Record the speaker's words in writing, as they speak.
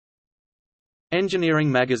Engineering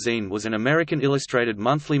Magazine was an American illustrated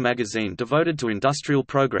monthly magazine devoted to industrial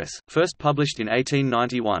progress, first published in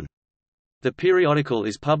 1891. The periodical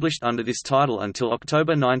is published under this title until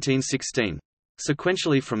October 1916.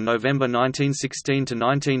 Sequentially from November 1916 to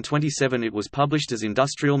 1927 it was published as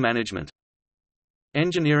Industrial Management.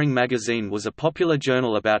 Engineering Magazine was a popular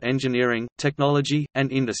journal about engineering, technology, and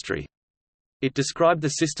industry. It described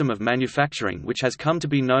the system of manufacturing which has come to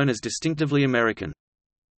be known as distinctively American.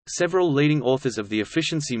 Several leading authors of the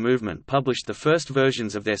efficiency movement published the first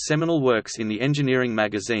versions of their seminal works in the Engineering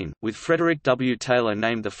Magazine, with Frederick W. Taylor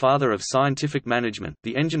named the father of scientific management.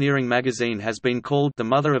 The Engineering Magazine has been called the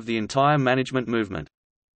mother of the entire management movement.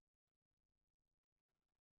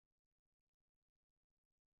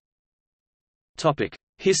 Topic: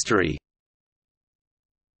 History.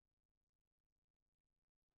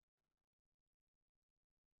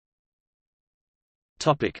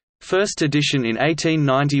 Topic: First edition in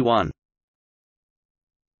 1891.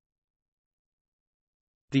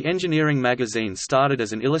 The Engineering Magazine started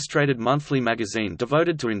as an illustrated monthly magazine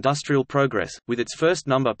devoted to industrial progress, with its first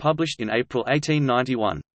number published in April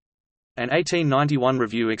 1891. An 1891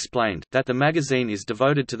 review explained that the magazine is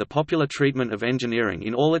devoted to the popular treatment of engineering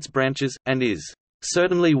in all its branches, and is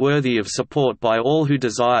certainly worthy of support by all who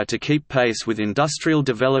desire to keep pace with industrial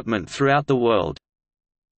development throughout the world.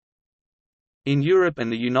 In Europe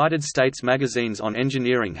and the United States magazines on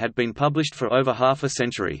engineering had been published for over half a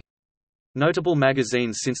century. Notable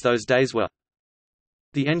magazines since those days were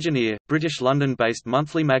The Engineer, British London-based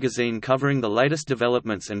monthly magazine covering the latest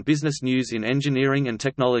developments and business news in engineering and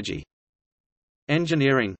technology.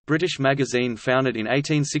 Engineering, British magazine founded in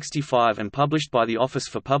 1865 and published by the Office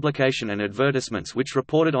for Publication and Advertisements which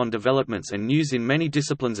reported on developments and news in many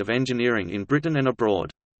disciplines of engineering in Britain and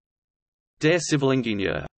abroad. Der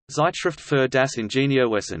Civilingenieur. Zeitschrift für das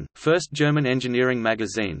Ingenieurwesen, first German engineering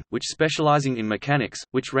magazine, which specializing in mechanics,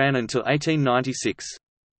 which ran until 1896.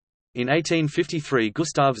 In 1853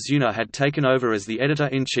 Gustav Zeuner had taken over as the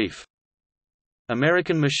editor-in-chief.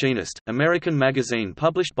 American Machinist, American magazine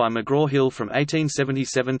published by McGraw-Hill from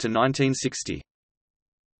 1877 to 1960.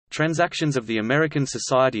 Transactions of the American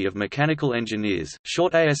Society of Mechanical Engineers,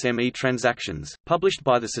 short ASME Transactions, published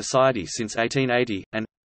by the Society since 1880, and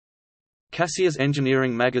Cassier's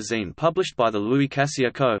Engineering Magazine published by the Louis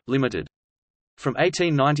Cassier Co., Limited. From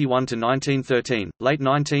 1891 to 1913, late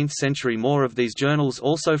 19th century more of these journals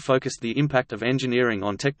also focused the impact of engineering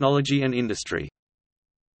on technology and industry.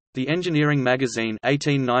 The Engineering Magazine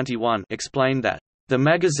 1891 explained that, "The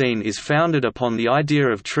magazine is founded upon the idea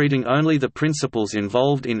of treating only the principles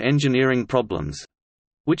involved in engineering problems,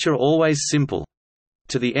 which are always simple,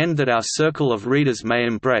 to the end that our circle of readers may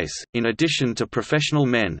embrace, in addition to professional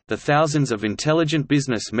men, the thousands of intelligent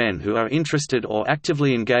business men who are interested or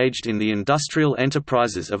actively engaged in the industrial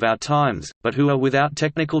enterprises of our times, but who are without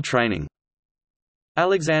technical training."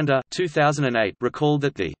 Alexander 2008 recalled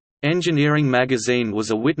that the Engineering Magazine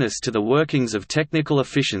was a witness to the workings of technical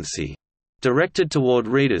efficiency. Directed toward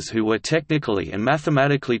readers who were technically and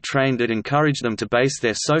mathematically trained, it encouraged them to base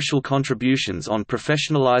their social contributions on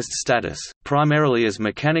professionalized status, primarily as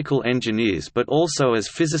mechanical engineers but also as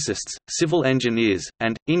physicists, civil engineers,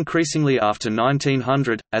 and, increasingly after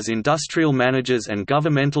 1900, as industrial managers and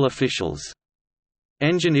governmental officials.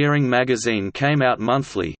 Engineering Magazine came out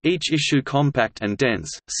monthly, each issue compact and dense,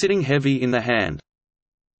 sitting heavy in the hand.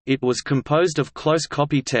 It was composed of close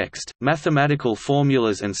copy text, mathematical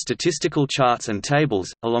formulas and statistical charts and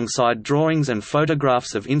tables, alongside drawings and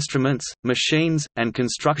photographs of instruments, machines, and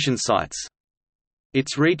construction sites.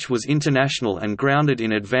 Its reach was international and grounded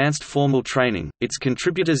in advanced formal training, its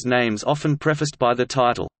contributors' names often prefaced by the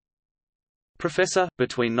title. Professor.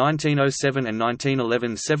 Between 1907 and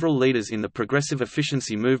 1911 several leaders in the progressive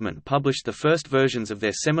efficiency movement published the first versions of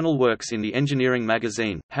their seminal works in the Engineering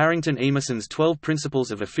Magazine. Harrington Emerson's 12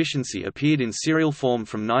 Principles of Efficiency appeared in serial form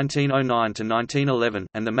from 1909 to 1911,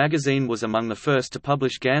 and the magazine was among the first to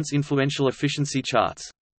publish Gantt's influential efficiency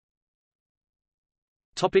charts.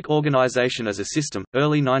 Organization as a system.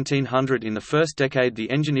 Early 1900. In the first decade,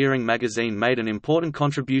 the Engineering Magazine made an important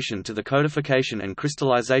contribution to the codification and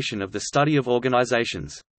crystallization of the study of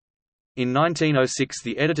organizations. In 1906,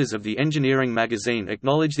 the editors of the Engineering Magazine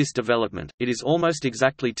acknowledged this development. It is almost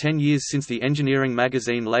exactly 10 years since the Engineering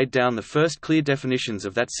Magazine laid down the first clear definitions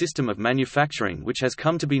of that system of manufacturing which has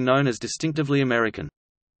come to be known as distinctively American.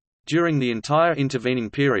 During the entire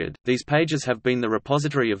intervening period, these pages have been the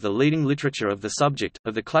repository of the leading literature of the subject,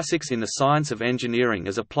 of the classics in the science of engineering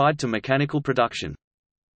as applied to mechanical production.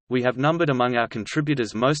 We have numbered among our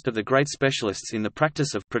contributors most of the great specialists in the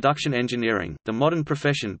practice of production engineering, the modern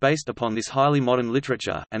profession based upon this highly modern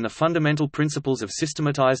literature, and the fundamental principles of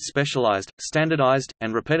systematized, specialized, standardized,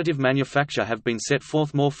 and repetitive manufacture have been set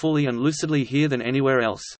forth more fully and lucidly here than anywhere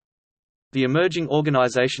else. The emerging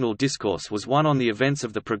organizational discourse was one on the events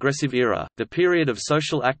of the Progressive Era, the period of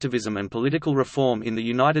social activism and political reform in the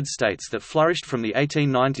United States that flourished from the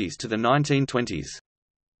 1890s to the 1920s.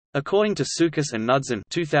 According to Soukas and Knudsen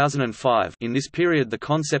 2005, in this period the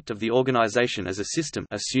concept of the organization as a system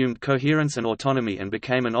assumed coherence and autonomy and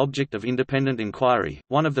became an object of independent inquiry.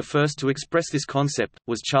 One of the first to express this concept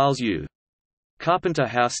was Charles U. Carpenter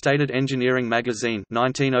Howe stated Engineering Magazine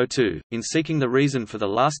 1902, in seeking the reason for the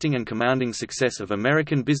lasting and commanding success of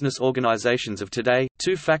American business organizations of today,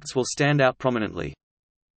 two facts will stand out prominently.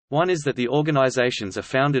 One is that the organizations are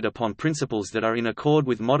founded upon principles that are in accord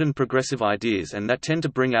with modern progressive ideas and that tend to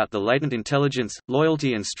bring out the latent intelligence,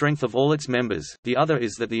 loyalty and strength of all its members. The other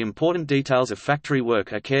is that the important details of factory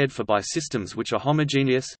work are cared for by systems which are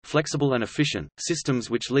homogeneous, flexible and efficient, systems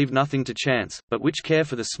which leave nothing to chance, but which care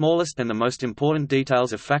for the smallest and the most important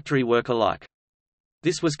details of factory work alike.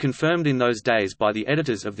 This was confirmed in those days by the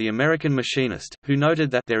editors of The American Machinist, who noted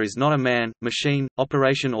that there is not a man, machine,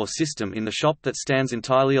 operation or system in the shop that stands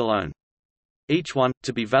entirely alone. Each one,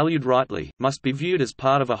 to be valued rightly, must be viewed as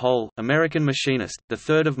part of a whole. American Machinist,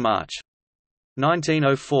 3 March.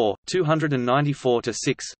 1904,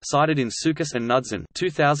 294-6, cited in Soukas and Knudsen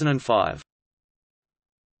 2005.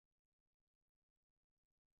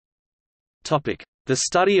 The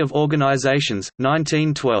Study of Organizations,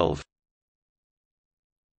 1912.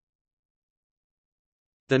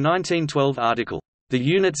 The 1912 article, "The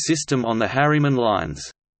Unit System on the Harriman Lines",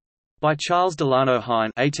 by Charles Delano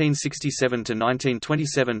Hine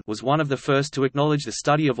 (1867–1927), was one of the first to acknowledge the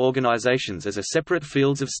study of organizations as a separate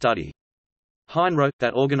fields of study. Hine wrote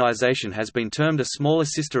that organization has been termed a smaller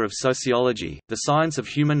sister of sociology, the science of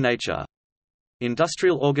human nature.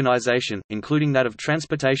 Industrial organization, including that of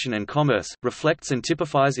transportation and commerce, reflects and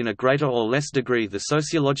typifies in a greater or less degree the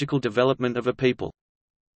sociological development of a people.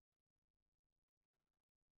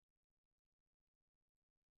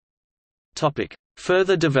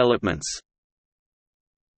 Further developments.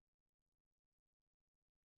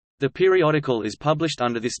 The periodical is published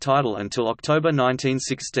under this title until October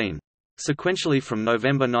 1916. Sequentially from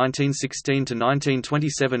November 1916 to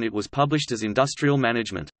 1927 it was published as Industrial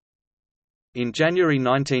Management. In January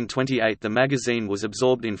 1928 the magazine was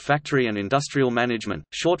absorbed in Factory and Industrial Management,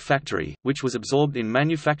 short Factory, which was absorbed in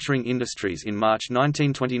Manufacturing Industries in March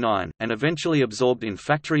 1929, and eventually absorbed in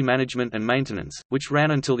Factory Management and Maintenance, which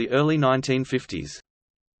ran until the early 1950s.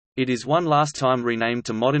 It is one last time renamed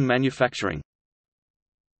to Modern Manufacturing.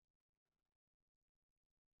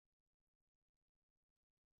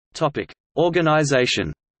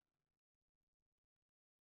 Organization.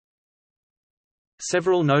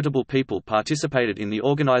 Several notable people participated in the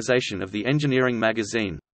organization of the Engineering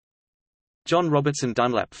Magazine. John Robertson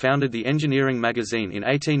Dunlap founded the Engineering Magazine in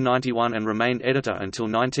 1891 and remained editor until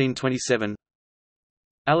 1927.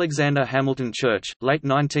 Alexander Hamilton Church, late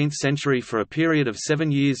 19th century, for a period of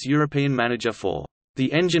 7 years European manager for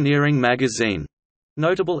the Engineering Magazine.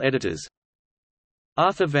 Notable editors: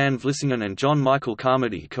 Arthur van Vlissingen and John Michael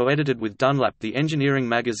Carmody co-edited with Dunlap the Engineering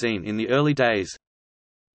Magazine in the early days.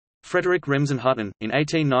 Frederick Remsen Hutton, in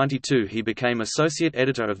 1892 he became associate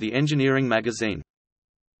editor of the Engineering Magazine.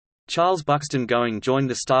 Charles Buxton Going joined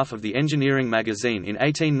the staff of the Engineering Magazine in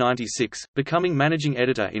 1896, becoming managing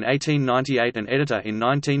editor in 1898 and editor in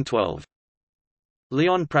 1912.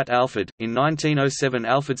 Leon Pratt Alford, in 1907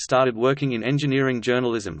 Alford started working in engineering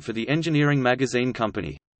journalism for the Engineering Magazine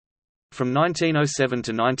Company. From 1907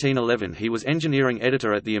 to 1911 he was engineering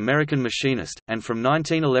editor at the American Machinist, and from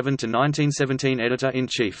 1911 to 1917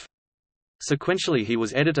 editor-in-chief. Sequentially he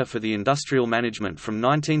was editor for the Industrial Management from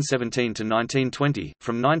 1917 to 1920,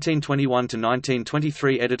 from 1921 to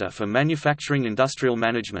 1923 editor for Manufacturing Industrial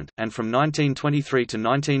Management, and from 1923 to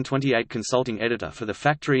 1928 consulting editor for the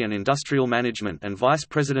Factory and Industrial Management and vice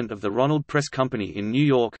president of the Ronald Press Company in New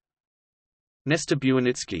York. Nestor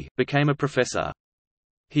Buonitsky became a professor.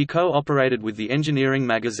 He co-operated with the Engineering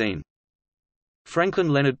Magazine. Franklin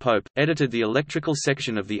Leonard Pope edited the electrical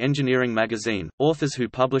section of the Engineering Magazine. Authors who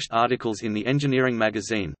published articles in the Engineering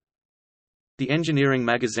Magazine. The Engineering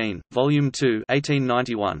Magazine, Volume 2,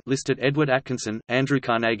 1891, listed Edward Atkinson, Andrew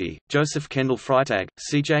Carnegie, Joseph Kendall Freitag,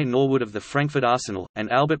 C.J. Norwood of the Frankfurt Arsenal,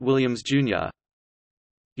 and Albert Williams Jr.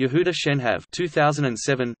 Yehuda Shenhav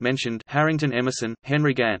 2007 mentioned Harrington Emerson,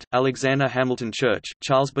 Henry Gantt, Alexander Hamilton Church,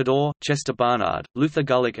 Charles Badour, Chester Barnard, Luther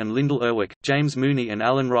Gulick and Lyndall Erwick, James Mooney and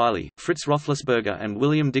Alan Riley, Fritz Roethlisberger and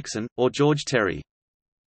William Dixon, or George Terry.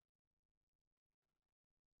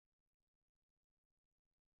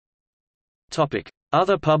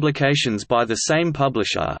 Other publications by the same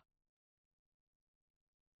publisher.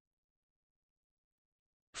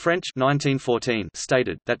 French 1914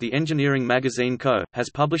 stated that the Engineering Magazine Co. has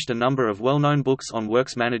published a number of well-known books on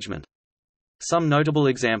works management. Some notable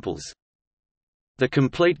examples: The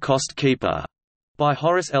Complete Cost Keeper by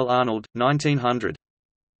Horace L. Arnold, 1900.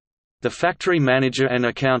 The Factory Manager and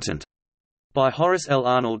Accountant by Horace L.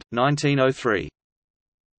 Arnold, 1903.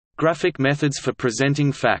 Graphic Methods for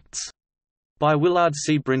Presenting Facts by Willard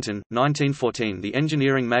C. Brinton, 1914. The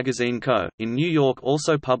Engineering Magazine Co. in New York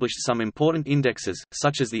also published some important indexes,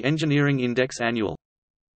 such as the Engineering Index Annual.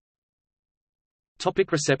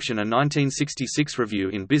 Reception. A 1966 review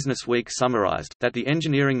in Business Week summarized that the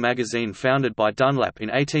Engineering Magazine, founded by Dunlap in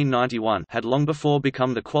 1891, had long before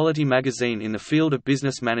become the quality magazine in the field of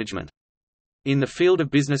business management. In the field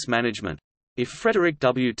of business management, if Frederick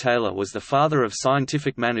W. Taylor was the father of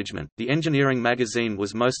scientific management, the Engineering Magazine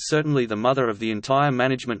was most certainly the mother of the entire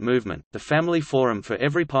management movement, the family forum for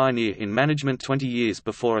every pioneer in management 20 years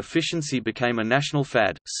before efficiency became a national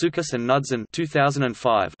fad. Sukas and Knudsen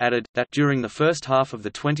 2005 added, that during the first half of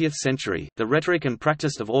the 20th century, the rhetoric and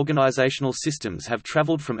practice of organizational systems have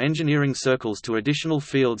traveled from engineering circles to additional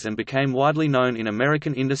fields and became widely known in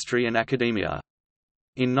American industry and academia.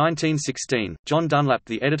 In 1916, John Dunlap,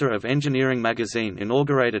 the editor of Engineering Magazine,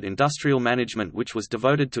 inaugurated Industrial Management, which was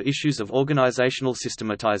devoted to issues of organizational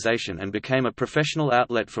systematization and became a professional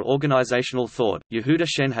outlet for organizational thought. Yehuda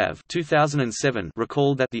Shenhav 2007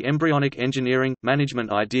 recalled that the embryonic engineering,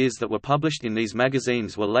 management ideas that were published in these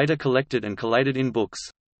magazines were later collected and collated in books.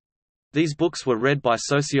 These books were read by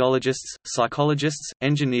sociologists, psychologists,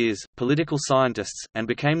 engineers, political scientists, and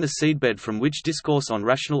became the seedbed from which discourse on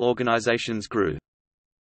rational organizations grew.